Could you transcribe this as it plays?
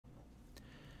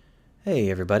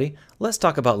Hey everybody, let's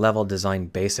talk about level design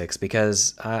basics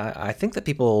because I think that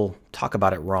people talk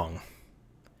about it wrong.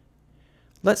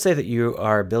 Let's say that you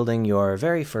are building your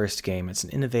very first game. It's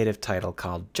an innovative title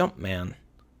called Jumpman.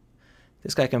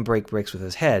 This guy can break bricks with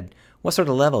his head. What sort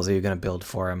of levels are you going to build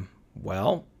for him?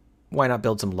 Well, why not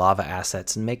build some lava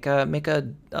assets and make a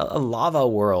lava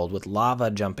world with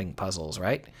lava jumping puzzles,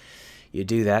 right? You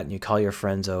do that and you call your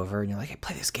friends over and you're like, hey,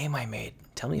 play this game I made.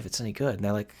 Tell me if it's any good. And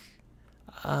they're like,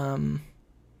 um,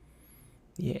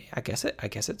 yeah, I guess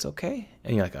it's okay.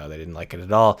 And you're like, oh, they didn't like it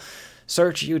at all.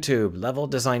 Search YouTube, level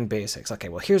design basics. Okay,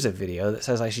 well, here's a video that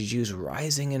says I should use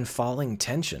rising and falling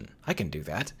tension. I can do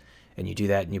that. And you do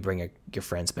that and you bring your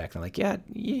friends back. And they're like, yeah,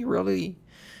 you're really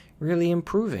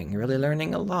improving. You're really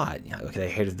learning a lot. Yeah, okay, they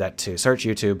hated that too. Search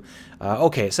YouTube.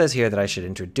 Okay, it says here that I should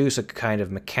introduce a kind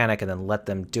of mechanic and then let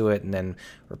them do it and then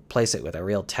replace it with a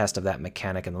real test of that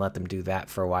mechanic and let them do that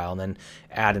for a while and then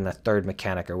add in a third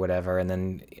mechanic or whatever and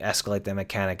then escalate the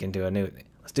mechanic into a new...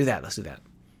 Let's do that.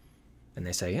 And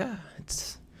they say, yeah,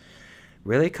 it's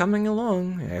really coming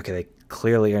along. Okay, they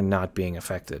clearly are not being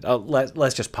affected. Oh,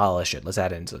 let's just polish it. Let's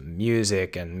add in some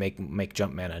music and make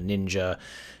Jumpman a ninja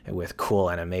with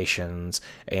cool animations,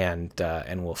 and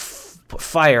we'll put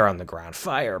fire on the ground.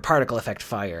 Fire, particle effect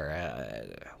fire.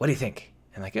 What do you think?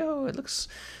 And like, oh, it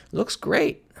looks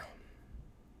great.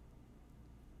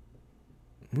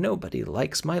 Nobody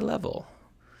likes my level.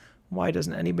 Why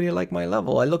doesn't anybody like my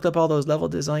level? I looked up all those level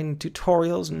design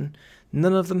tutorials and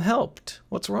none of them helped.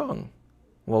 What's wrong?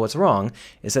 Well, what's wrong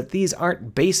is that these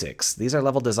aren't basics. These are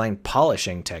level design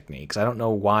polishing techniques. I don't know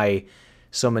why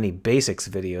so many basics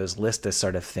videos list this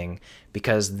sort of thing,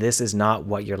 because this is not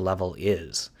what your level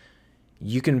is.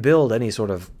 You can build any sort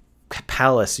of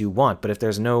palace you want, but if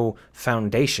there's no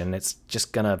foundation, it's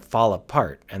just going to fall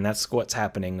apart. And that's what's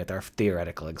happening with our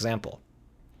theoretical example.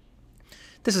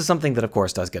 This is something that, of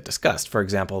course, does get discussed. For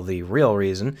example, the real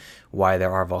reason why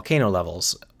there are volcano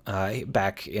levels.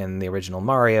 Back in the original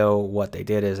Mario, what they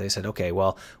did is they said, okay,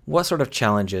 well, what sort of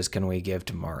challenges can we give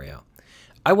to Mario?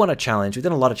 I want a challenge. We've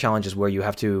done a lot of challenges where you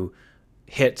have to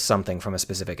hit something from a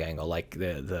specific angle, like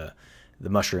the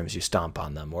mushrooms, you stomp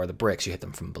on them, or the bricks, you hit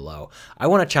them from below. I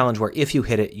want a challenge where if you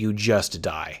hit it, you just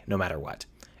die, no matter what.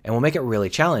 And we'll make it really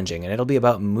challenging, and it'll be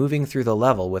about moving through the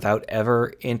level without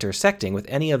ever intersecting with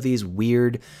any of these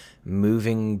weird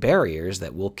moving barriers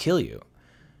that will kill you.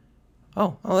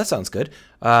 Oh, that sounds good.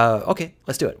 Okay,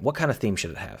 let's do it. What kind of theme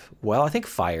should it have? Well, I think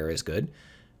fire is good.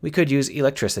 We could use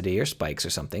electricity or spikes or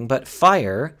something, but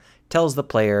fire tells the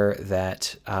player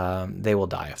that they will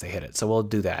die if they hit it. So we'll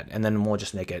do that, and then we'll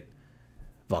just make it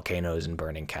volcanoes and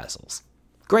burning castles.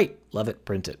 Great, love it,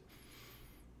 print it.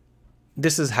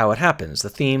 This is how it happens. The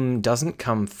theme doesn't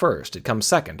come first, it comes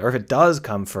second. Or if it does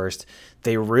come first,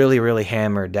 they really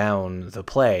hammer down the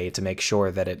play to make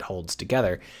sure that it holds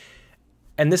together.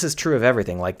 And this is true of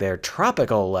everything, like their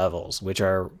tropical levels, which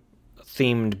are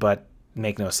themed but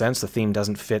make no sense. The theme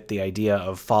doesn't fit the idea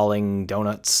of falling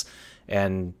donuts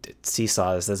and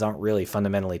seesaws. Those aren't really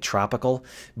fundamentally tropical.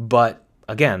 But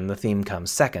again, the theme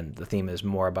comes second. The theme is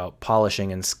more about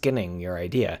polishing and skinning your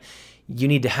idea. You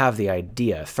need to have the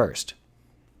idea first.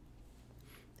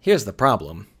 Here's the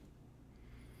problem.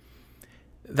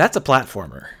 That's a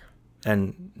platformer.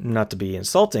 And not to be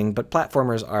insulting, but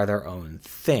platformers are their own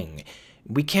thing.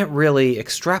 We can't really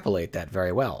extrapolate that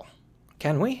very well,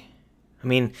 can we? I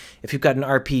mean, if you've got an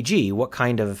RPG, what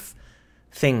kind of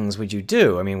things would you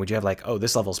do? I mean, would you have like, oh,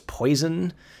 this level's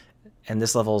poison, and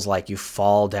this level's like you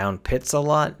fall down pits a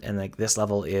lot, and like this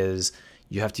level is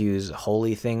you have to use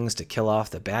holy things to kill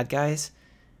off the bad guys?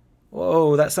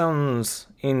 Whoa, that sounds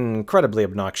incredibly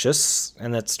obnoxious,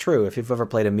 and that's true. If you've ever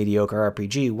played a mediocre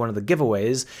RPG, one of the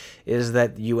giveaways is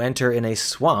that you enter in a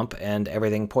swamp and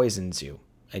everything poisons you.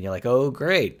 And you're like, oh,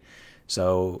 great.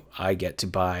 So I get to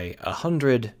buy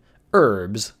 100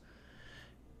 herbs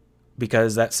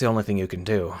because that's the only thing you can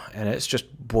do. And it's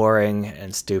just boring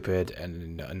and stupid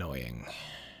and annoying.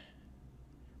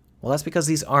 Well, that's because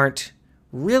these aren't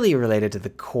really related to the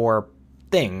core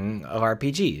thing of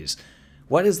RPGs.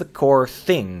 What is the core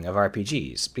thing of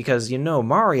RPGs? Because, you know,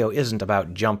 Mario isn't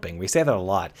about jumping. We say that a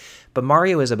lot. But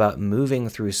Mario is about moving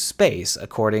through space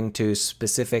according to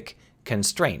specific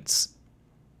constraints.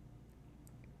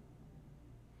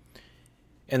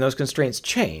 And those constraints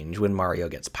change when Mario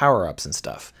gets power-ups and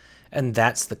stuff. And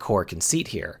that's the core conceit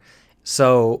here.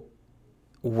 So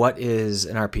what is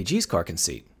an RPG's core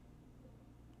conceit?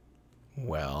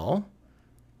 Well,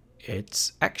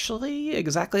 it's actually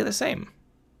exactly the same.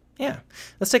 Yeah,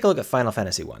 let's take a look at Final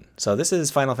Fantasy 1. So this is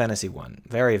Final Fantasy 1.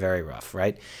 Very, very rough,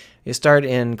 right? You start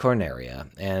in Corneria,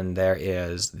 and there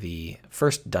is the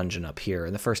first dungeon up here,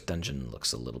 and the first dungeon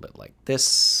looks a little bit like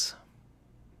this.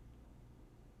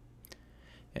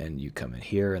 And you come in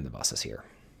here, and the boss is here.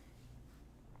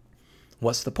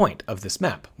 What's the point of this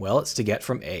map? Well, it's to get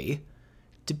from A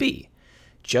to B.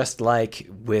 Just like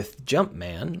with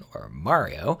Jumpman, or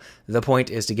Mario, the point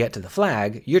is to get to the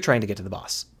flag, you're trying to get to the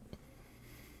boss.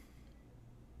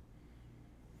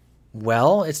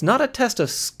 Well, it's not a test of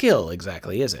skill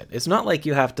exactly, is it? It's not like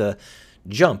you have to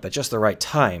jump at just the right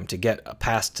time to get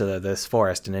past to this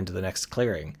forest and into the next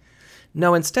clearing.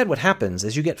 No, instead what happens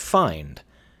is you get fined.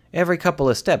 Every couple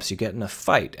of steps you get in a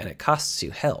fight, and it costs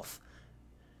you health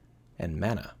and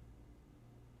mana.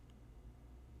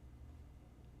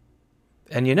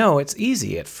 And you know, it's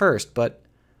easy at first, but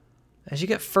as you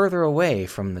get further away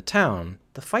from the town,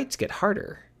 the fights get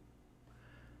harder.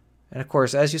 And of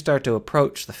course, as you start to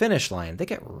approach the finish line, they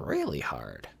get really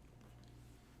hard.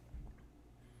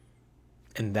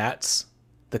 And that's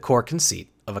the core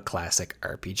conceit of a classic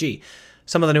RPG.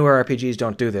 Some of the newer RPGs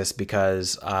don't do this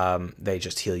because they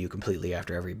just heal you completely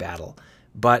after every battle.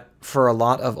 But for a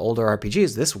lot of older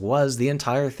RPGs, this was the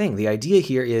entire thing. The idea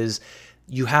here is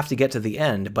you have to get to the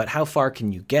end, but how far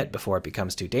can you get before it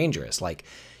becomes too dangerous? Like,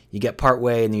 you get part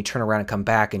way, and then you turn around and come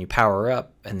back, and you power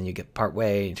up, and then you get part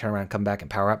way, and you turn around and come back and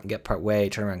power up, and get part way,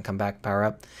 turn around and come back and power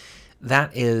up.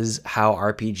 That is how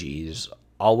RPGs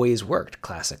always worked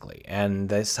classically, and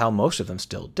that's how most of them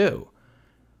still do.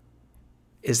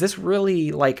 Is this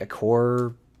really like a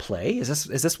core play? Is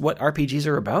this what RPGs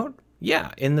are about?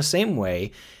 Yeah, in the same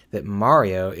way that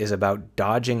Mario is about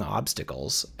dodging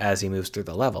obstacles as he moves through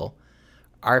the level,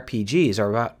 RPGs are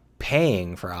about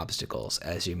paying for obstacles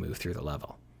as you move through the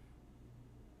level.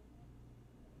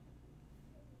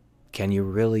 Can you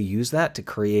really use that to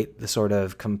create the sort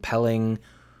of compelling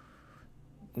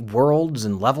worlds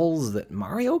and levels that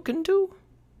Mario can do?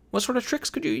 What sort of tricks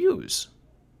could you use?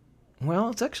 Well,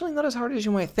 it's actually not as hard as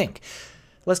you might think.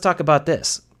 Let's talk about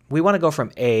this. We want to go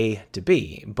from A to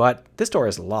B, but this door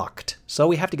is locked, so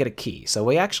we have to get a key. So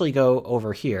we actually go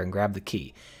over here and grab the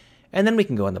key, and then we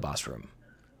can go in the boss room.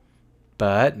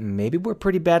 But maybe we're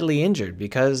pretty badly injured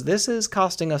because this is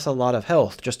costing us a lot of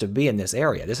health just to be in this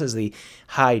area. This is the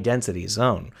high density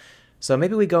zone. So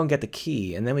maybe we go and get the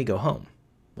key and then we go home.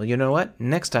 Well, you know what?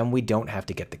 Next time we don't have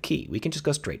to get the key. We can just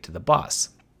go straight to the boss.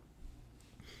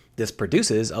 This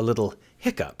produces a little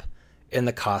hiccup in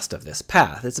the cost of this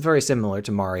path. It's very similar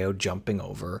to Mario jumping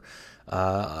over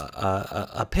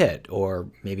a pit or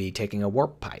maybe taking a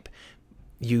warp pipe.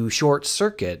 You short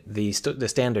circuit the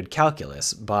standard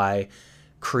calculus by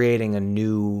creating a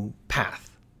new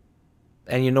path.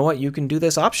 And you know what? You can do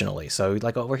this optionally. So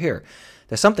like over here,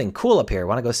 there's something cool up here.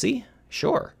 Want to go see?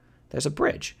 Sure. There's a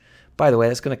bridge. By the way,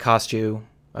 that's going to cost you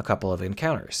a couple of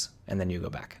encounters, and then you go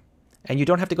back. And you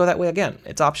don't have to go that way again.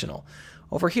 It's optional.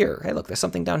 Over here, hey, look, there's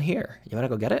something down here. You want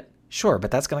to go get it? Sure, but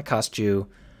that's going to cost you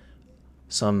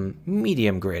some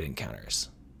medium-grade encounters.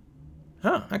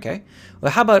 Oh, okay.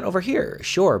 Well, how about over here?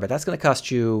 Sure, but that's going to cost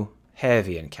you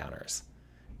heavy encounters,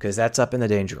 because that's up in the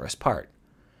dangerous part.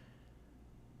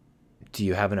 Do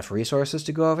you have enough resources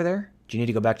to go over there? Do you need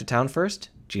to go back to town first?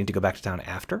 Do you need to go back to town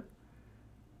after?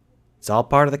 It's all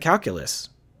part of the calculus.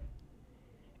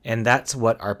 And that's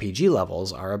what RPG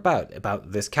levels are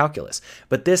about this calculus.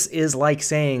 But this is like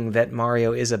saying that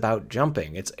Mario is about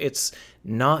jumping. It's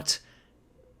not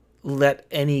that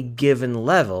any given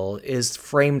level is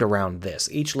framed around this.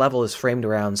 Each level is framed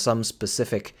around some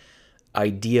specific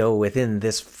idea within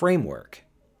this framework.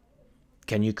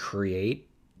 Can you create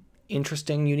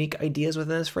interesting, unique ideas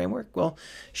within this framework? Well,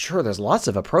 sure, there's lots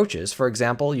of approaches. For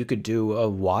example, you could do a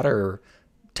water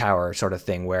tower sort of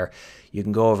thing where you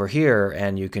can go over here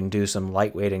and you can do some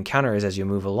lightweight encounters as you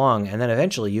move along, and then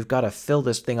eventually you've got to fill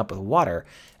this thing up with water,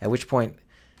 at which point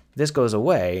this goes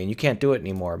away and you can't do it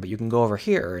anymore, but you can go over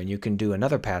here and you can do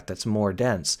another path that's more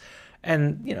dense.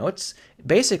 And, you know, it's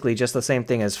basically just the same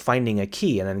thing as finding a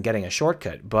key and then getting a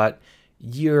shortcut, but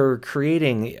you're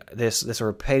creating this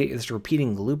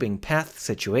repeating looping path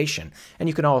situation. And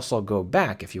you can also go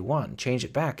back if you want and change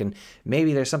it back, and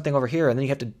maybe there's something over here and then you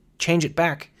have to change it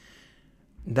back.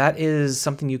 That is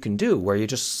something you can do where you're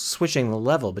just switching the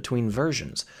level between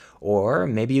versions. Or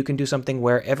maybe you can do something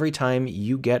where every time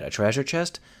you get a treasure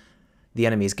chest, the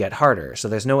enemies get harder. So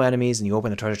there's no enemies and you open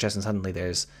the treasure chest and suddenly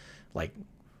there's like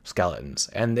skeletons.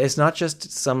 And it's not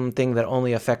just something that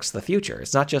only affects the future.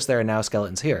 It's not just there are now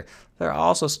skeletons here. There are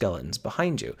also skeletons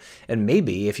behind you. And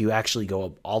maybe if you actually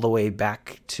go all the way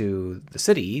back to the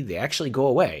city, they actually go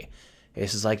away.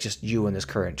 This is like just you in this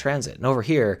current transit. And over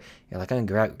here, you're like, I'm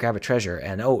going to grab a treasure.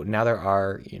 And oh, now there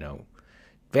are,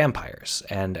 vampires.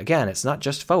 And again, it's not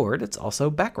just forward, it's also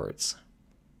backwards.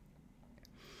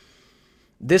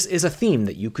 This is a theme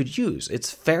that you could use.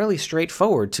 It's fairly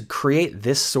straightforward to create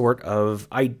this sort of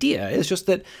idea. It's just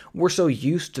that we're so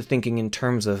used to thinking in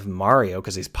terms of Mario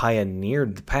because he's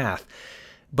pioneered the path.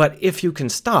 But if you can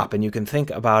stop and you can think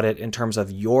about it in terms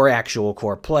of your actual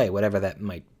core play, whatever that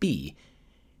might be,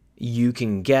 you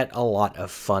can get a lot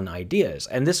of fun ideas.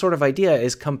 And this sort of idea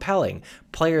is compelling.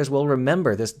 Players will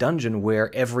remember this dungeon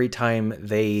where every time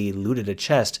they looted a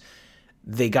chest,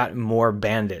 they got more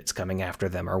bandits coming after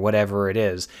them or whatever it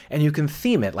is. And you can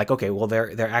theme it like, okay, well,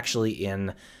 they're actually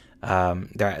in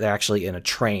they're actually in a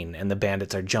train and the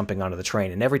bandits are jumping onto the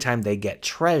train. And every time they get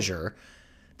treasure,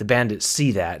 the bandits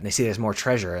see that and they see there's more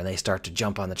treasure and they start to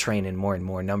jump on the train in more and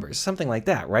more numbers. Something like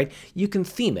that, right? You can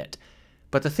theme it.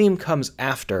 But the theme comes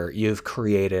after you've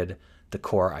created the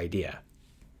core idea.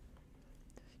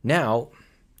 Now,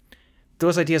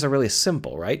 those ideas are really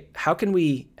simple, right? How can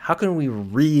we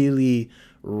really,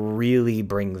 really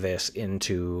bring this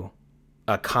into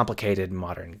a complicated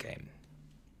modern game?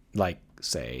 Like,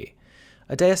 say,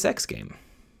 a Deus Ex game.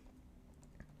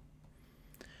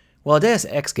 Well, a Deus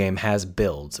Ex game has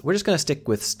builds. We're just going to stick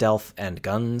with stealth and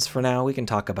guns for now. We can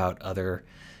talk about other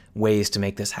ways to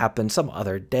make this happen some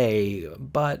other day,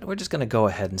 but we're just going to go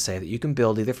ahead and say that you can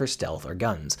build either for stealth or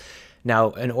guns.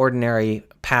 Now, an ordinary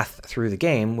path through the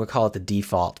game, we'll call it the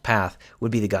default path,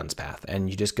 would be the guns path. And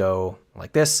you just go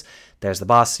like this. There's the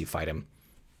boss. You fight him.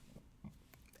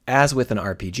 As with an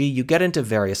RPG, you get into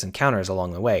various encounters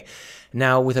along the way.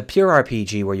 Now, with a pure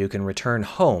RPG where you can return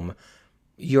home,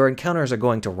 your encounters are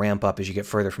going to ramp up as you get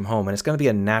further from home, and it's going to be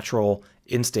a natural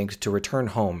instinct to return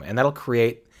home, and that'll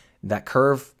create that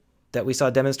curve that we saw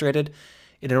demonstrated.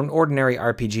 In an ordinary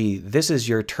RPG, this is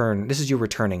your turn. This is you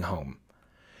returning home.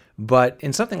 But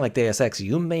in something like Deus Ex,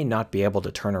 you may not be able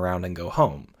to turn around and go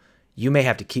home. You may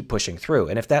have to keep pushing through.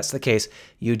 And if that's the case,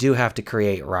 you do have to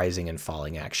create rising and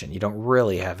falling action. You don't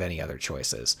really have any other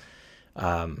choices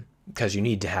because you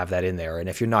need to have that in there. And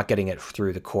if you're not getting it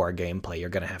through the core gameplay, you're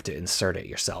going to have to insert it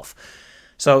yourself.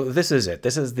 So this is it.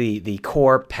 This is the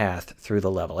core path through the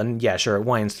level. And yeah, sure, it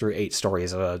winds through 8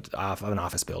 stories of an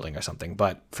office building or something.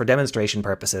 But for demonstration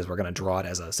purposes, we're going to draw it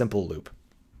as a simple loop.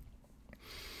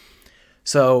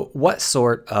 So what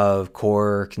sort of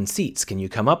core conceits can you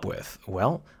come up with?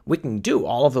 Well, we can do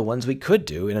all of the ones we could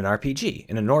do in an RPG,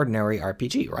 in an ordinary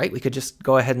RPG, right? We could just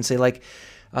go ahead and say like,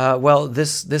 well,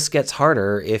 this gets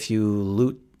harder if you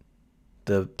loot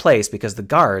the place because the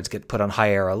guards get put on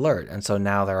higher alert, and so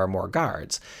now there are more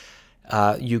guards.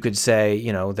 You could say,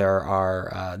 there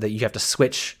are that you have to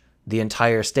switch the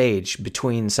entire stage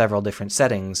between several different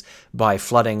settings by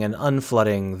flooding and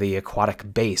unflooding the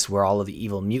aquatic base where all of the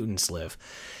evil mutants live.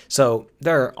 So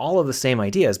there are all of the same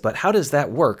ideas, but how does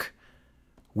that work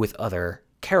with other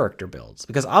character builds?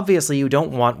 Because obviously you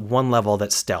don't want one level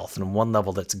that's stealth and one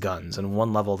level that's guns and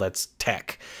one level that's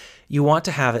tech. You want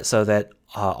to have it so that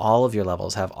all of your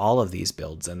levels have all of these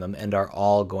builds in them and are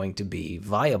all going to be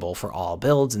viable for all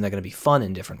builds, and they're going to be fun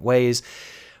in different ways.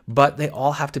 But they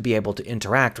all have to be able to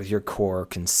interact with your core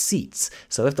conceits.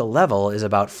 So if the level is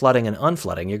about flooding and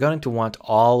unflooding, you're going to want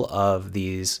all of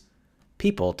these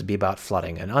people to be about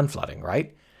flooding and unflooding,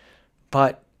 right?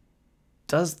 But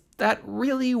does that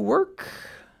really work?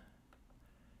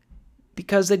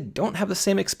 Because they don't have the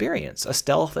same experience. A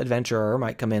stealth adventurer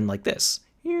might come in like this,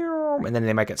 and then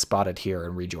they might get spotted here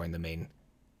and rejoin the main.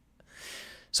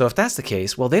 So if that's the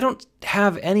case, well, they don't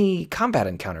have any combat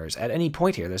encounters at any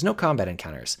point here. There's no combat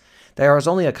encounters. There is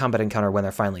only a combat encounter when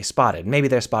they're finally spotted. Maybe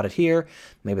they're spotted here,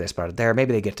 maybe they're spotted there,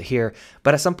 maybe they get to here,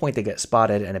 but at some point they get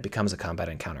spotted and it becomes a combat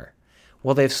encounter.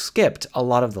 Well, they've skipped a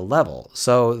lot of the level,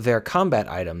 so their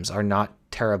combat items are not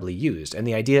terribly used. And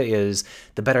the idea is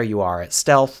the better you are at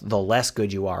stealth, the less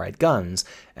good you are at guns,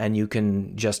 and you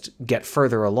can just get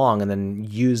further along and then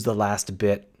use the last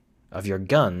bit of your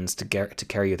guns to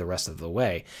carry you the rest of the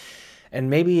way. And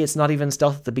maybe it's not even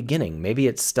stealth at the beginning. Maybe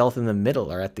it's stealth in the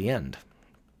middle or at the end.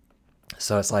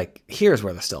 So it's like, here's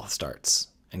where the stealth starts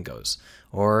and goes.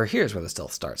 Or here's where the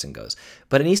stealth starts and goes.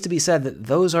 But it needs to be said that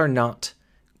those are not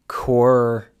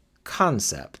core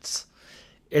concepts.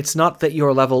 It's not that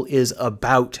your level is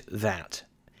about that.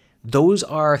 Those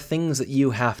are things that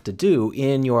you have to do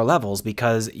in your levels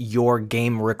because your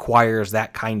game requires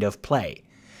that kind of play.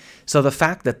 So the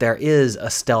fact that there is a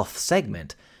stealth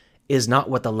segment is not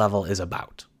what the level is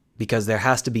about, because there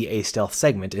has to be a stealth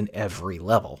segment in every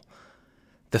level.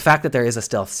 The fact that there is a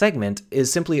stealth segment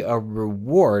is simply a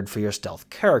reward for your stealth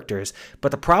characters,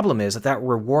 but the problem is that that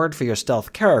reward for your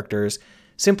stealth characters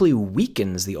simply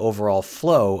weakens the overall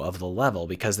flow of the level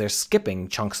because they're skipping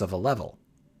chunks of a level.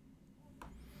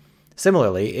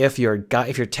 Similarly, if you're a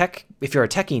techie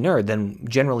nerd, then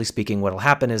generally speaking, what'll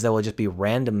happen is there will just be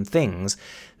random things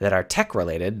that are tech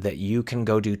related that you can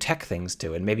go do tech things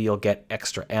to, and maybe you'll get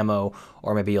extra ammo,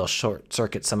 or maybe you'll short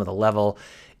circuit some of the level.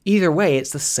 Either way,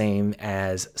 it's the same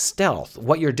as stealth.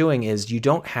 What you're doing is you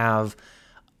don't have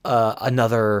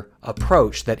another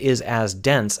approach that is as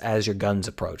dense as your gun's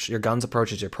approach. Your gun's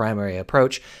approach is your primary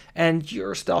approach, and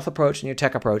your stealth approach and your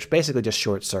tech approach basically just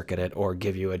short circuit it or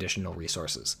give you additional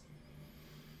resources.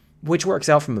 Which works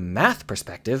out from a math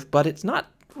perspective, but it's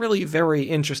not really very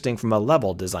interesting from a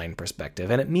level design perspective,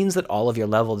 and it means that all of your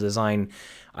level design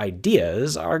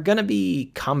ideas are going to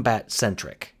be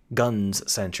combat-centric,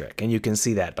 guns-centric, and you can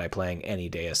see that by playing any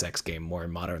Deus Ex game more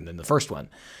modern than the first one.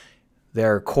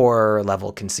 Their core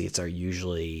level conceits are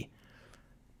usually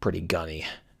pretty gunny.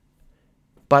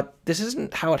 But this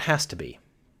isn't how it has to be.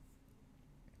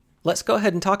 Let's go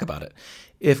ahead and talk about it.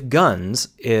 If guns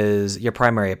is your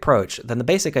primary approach, then the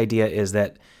basic idea is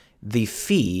that the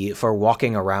fee for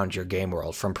walking around your game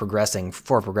world from progressing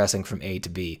from A to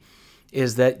B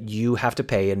is that you have to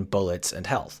pay in bullets and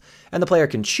health. And the player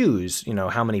can choose,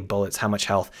 how many bullets, how much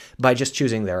health, by just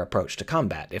choosing their approach to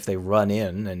combat. If they run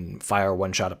in and fire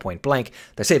one shot at point blank,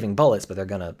 they're saving bullets, but they're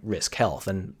going to risk health.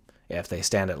 And if they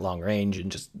stand at long range and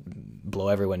just blow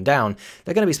everyone down,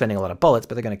 they're going to be spending a lot of bullets,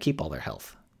 but they're going to keep all their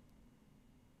health.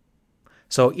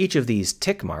 So each of these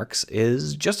tick marks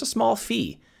is just a small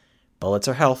fee. Bullets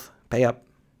or health, pay up.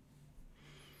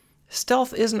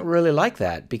 Stealth isn't really like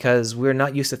that because we're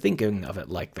not used to thinking of it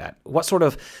like that. What sort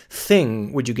of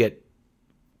thing would you get?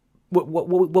 What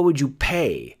would you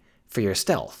pay for your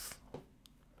stealth?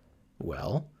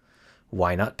 Well,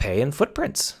 why not pay in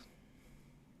footprints?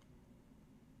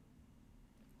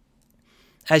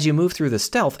 As you move through the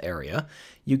stealth area,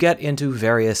 you get into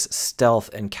various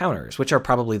stealth encounters, which are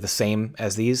probably the same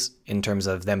as these in terms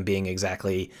of them being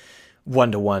exactly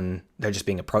one-to-one. They're just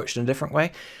being approached in a different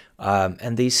way.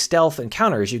 And these stealth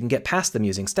encounters, you can get past them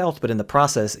using stealth, but in the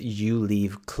process, you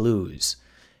leave clues.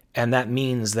 And that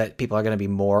means that people are going to be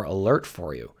more alert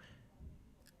for you.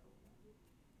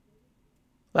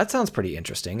 That sounds pretty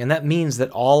interesting, and that means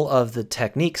that all of the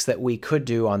techniques that we could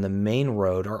do on the main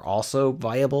road are also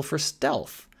viable for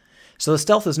stealth. So the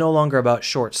stealth is no longer about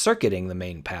short-circuiting the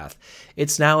main path.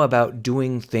 It's now about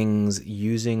doing things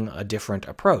using a different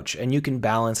approach, and you can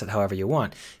balance it however you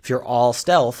want. If you're all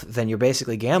stealth, then you're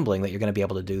basically gambling that you're going to be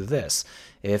able to do this.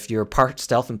 If you're part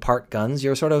stealth and part guns,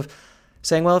 you're sort of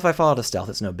saying, well, if I fall out of stealth,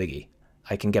 it's no biggie.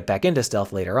 I can get back into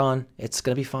stealth later on. It's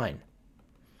going to be fine.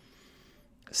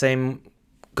 Same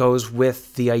goes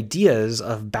with the ideas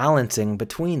of balancing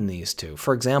between these two.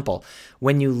 For example,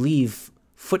 when you leave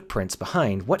footprints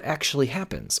behind, what actually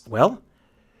happens? Well,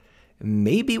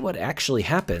 maybe what actually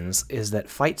happens is that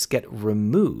fights get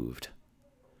removed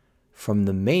from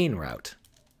the main route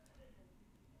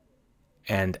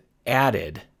and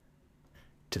added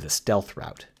to the stealth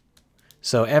route.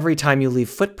 So every time you leave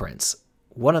footprints,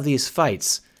 one of these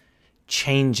fights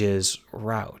changes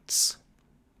routes.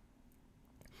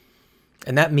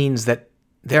 And that means that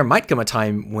there might come a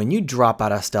time when you drop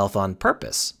out of stealth on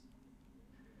purpose,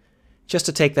 just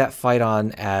to take that fight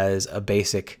on as a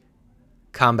basic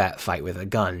combat fight with a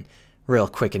gun, real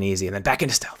quick and easy, and then back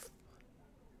into stealth.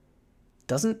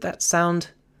 Doesn't that sound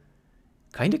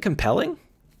kind of compelling?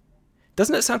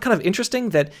 Doesn't it sound kind of interesting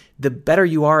that the better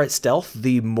you are at stealth,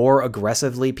 the more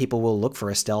aggressively people will look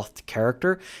for a stealth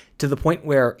character, to the point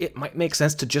where it might make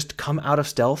sense to just come out of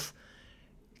stealth,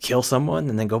 kill someone,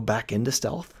 and then go back into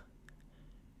stealth?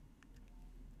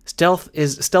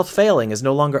 Stealth failing is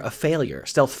no longer a failure.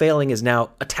 Stealth failing is now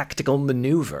a tactical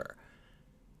maneuver.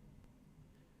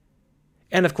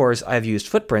 And of course, I've used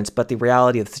footprints, but the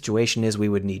reality of the situation is we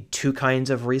would need two kinds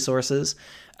of resources,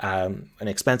 an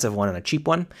expensive one and a cheap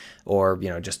one, or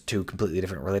just two completely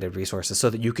different related resources, so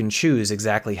that you can choose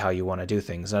exactly how you want to do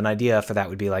things. An idea for that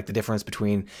would be like the difference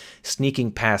between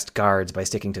sneaking past guards by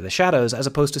sticking to the shadows as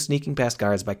opposed to sneaking past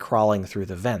guards by crawling through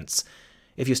the vents.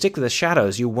 If you stick to the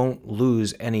shadows, you won't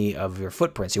lose any of your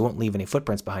footprints. You won't leave any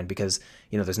footprints behind because,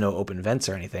 there's no open vents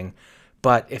or anything.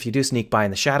 But if you do sneak by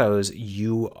in the shadows,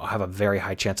 you have a very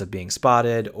high chance of being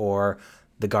spotted, or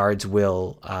the guards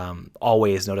will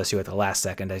always notice you at the last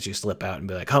second as you slip out and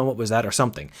be like, oh, what was that? Or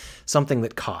something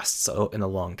that costs in the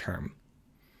long term.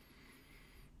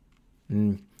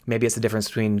 Maybe it's the difference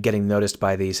between getting noticed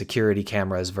by the security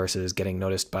cameras versus getting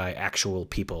noticed by actual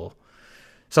people.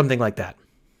 Something like that.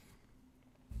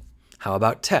 How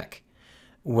about tech?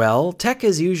 Well, tech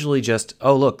is usually just,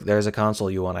 oh, look, there's a console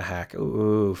you want to hack.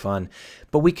 Ooh, fun.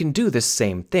 But we can do this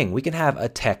same thing. We can have a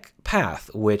tech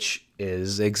path, which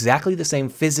is exactly the same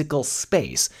physical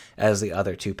space as the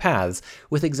other two paths,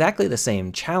 with exactly the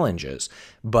same challenges.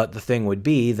 But the thing would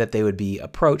be that they would be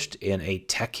approached in a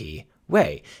techie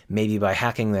way, maybe by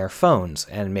hacking their phones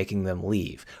and making them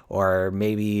leave, or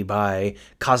maybe by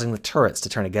causing the turrets to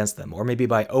turn against them, or maybe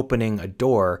by opening a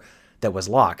door that was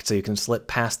locked so you can slip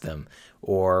past them,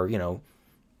 or,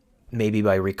 maybe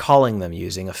by recalling them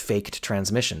using a faked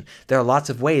transmission. There are lots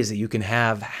of ways that you can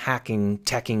have hacking,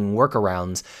 teching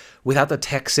workarounds without the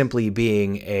tech simply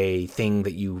being a thing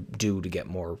that you do to get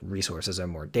more resources or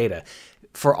more data.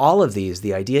 For all of these,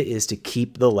 the idea is to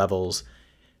keep the levels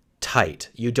tight.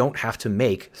 You don't have to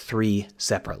make 3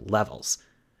 separate levels.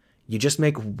 You just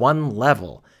make one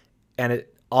level, and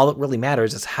all it really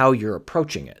matters is how you're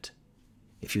approaching it,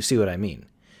 if you see what I mean.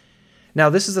 Now,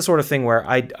 this is the sort of thing where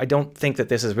I don't think that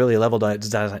this is really level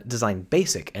design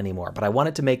basic anymore, but I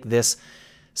wanted to make this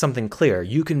something clear.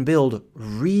 You can build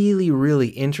really, really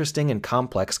interesting and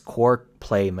complex core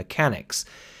play mechanics.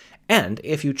 And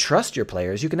if you trust your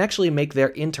players, you can actually make their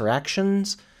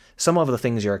interactions some of the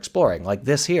things you're exploring. Like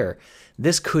this here,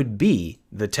 this could be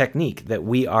the technique that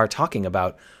we are talking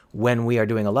about when we are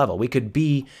doing a level. We could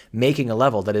be making a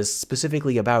level that is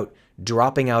specifically about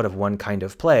dropping out of one kind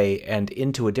of play and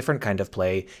into a different kind of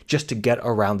play just to get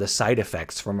around the side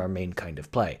effects from our main kind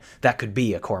of play. That could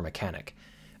be a core mechanic.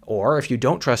 Or if you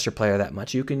don't trust your player that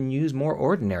much, you can use more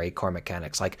ordinary core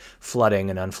mechanics like flooding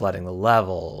and unflooding the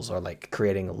levels, or like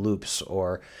creating loops,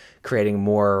 or creating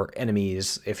more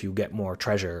enemies if you get more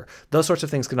treasure. Those sorts of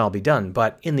things can all be done,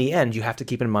 but in the end, you have to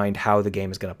keep in mind how the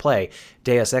game is going to play.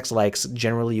 Deus Ex likes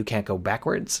generally you can't go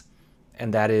backwards,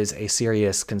 and that is a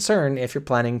serious concern if you're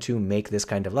planning to make this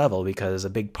kind of level, because a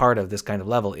big part of this kind of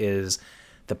level is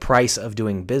the price of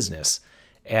doing business.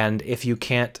 And if you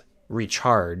can't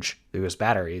recharge those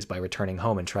batteries by returning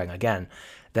home and trying again,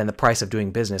 then the price of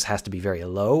doing business has to be very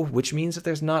low, which means that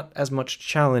there's not as much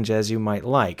challenge as you might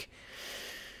like.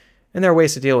 And there are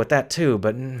ways to deal with that too,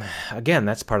 but again,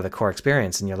 that's part of the core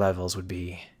experience, and your levels would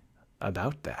be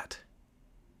about that,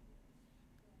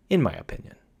 in my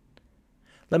opinion.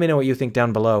 Let me know what you think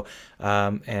down below,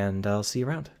 and I'll see you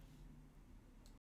around.